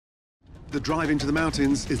The drive into the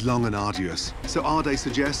mountains is long and arduous, so Ade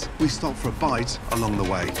suggests we stop for a bite along the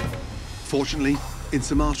way. Fortunately, in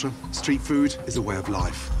Sumatra, street food is a way of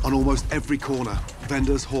life. On almost every corner,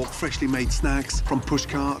 vendors hawk freshly made snacks from push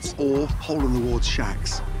carts or hole-in-the-wall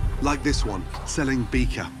shacks. Like this one, selling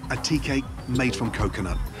Bika, a tea cake made from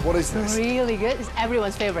coconut. What is this? Really good. It's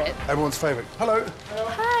everyone's favorite. Everyone's favorite. Hello. Hello.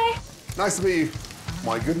 Hi. Nice to meet you.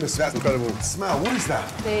 My goodness, that's incredible. Smell, what is that?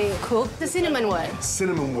 They cook the cinnamon wood.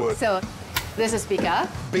 Cinnamon wood. So this is Bika.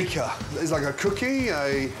 Bika. It's like a cookie,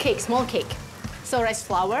 a... Cake, small cake. So rice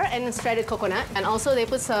flour and shredded coconut. And also they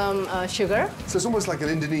put some sugar. So it's almost like an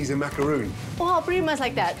Indonesian macaroon. Well, pretty much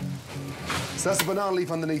like that. So that's a banana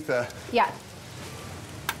leaf underneath there. Yeah.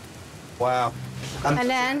 Wow. And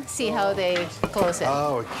then see how they close it.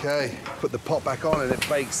 Oh, OK. Put the pot back on and it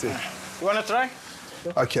bakes it. You want to try?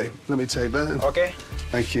 OK, let me take that. OK.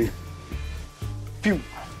 Thank you. Phew.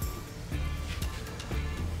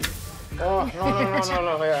 Oh,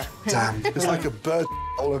 no, yeah. Damn, it's like a bird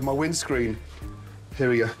all over my windscreen. Here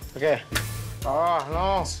we go. OK. Oh,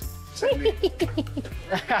 no.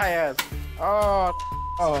 Yes. Oh.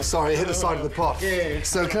 Oh, sorry, it hit the side of the pot. Yeah.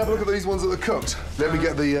 So can I have a look at these ones that are cooked? Let me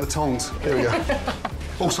get the tongs. Here we go.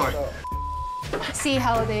 Oh, sorry. See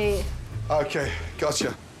how they... OK,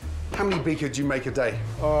 gotcha. How many Bika do you make a day?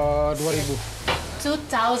 2,000.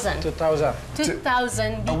 2,000. 2,000.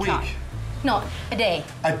 2,000 Bika. A week? No, a day.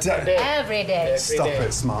 A day? Every day. Stop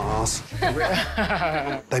it, smart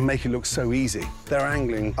ass. They make it look so easy. They're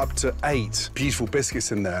angling up to 8 beautiful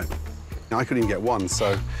biscuits in there. I couldn't even get one,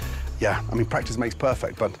 so... Yeah, I mean, practice makes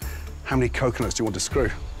perfect, but how many coconuts do you want to screw?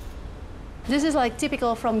 This is like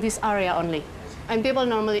typical from this area only. And people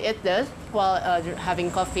normally eat this while having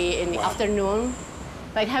coffee in the afternoon,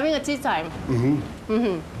 like having a tea time.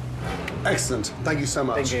 Excellent. Thank you so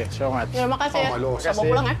much. Thank you so much. Terima kasih. Oh, my Lord. Sabang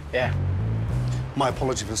pulang ya. Yeah. My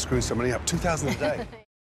apology for screwing so many up. 2,000 a day.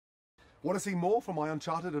 Want to see more from my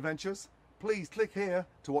Uncharted adventures? Please click here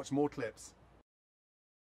to watch more clips.